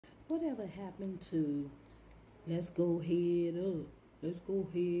Whatever happened to let's go head up? Let's go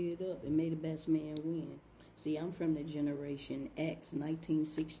head up and may the best man win. See, I'm from the Generation X,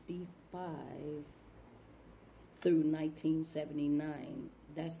 1965 through 1979.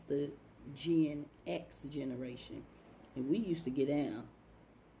 That's the Gen X generation. And we used to get down.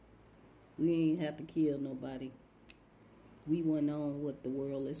 We ain't have to kill nobody. We went on what the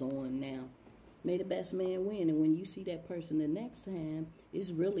world is on now. May the best man win. And when you see that person the next time,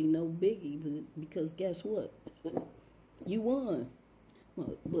 it's really no biggie, because guess what? You won.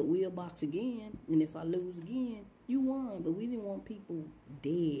 But we'll box again. And if I lose again, you won. But we didn't want people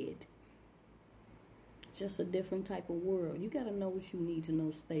dead. It's just a different type of world. You got to know what you need to know.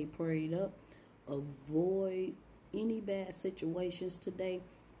 Stay prayed up. Avoid any bad situations today.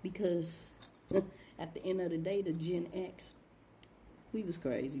 Because at the end of the day, the Gen X, we was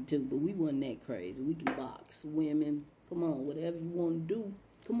crazy too, but we wasn't that crazy. We can box, women, come on, whatever you want to do,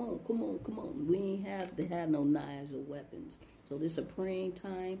 come on, come on, come on. We ain't have to have no knives or weapons. So this a praying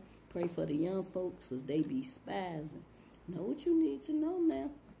time. Pray for the young folks, because they be spazzing. Know what you need to know now.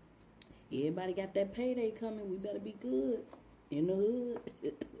 Everybody got that payday coming. We better be good in the hood.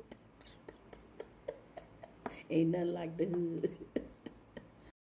 Ain't nothing like the hood.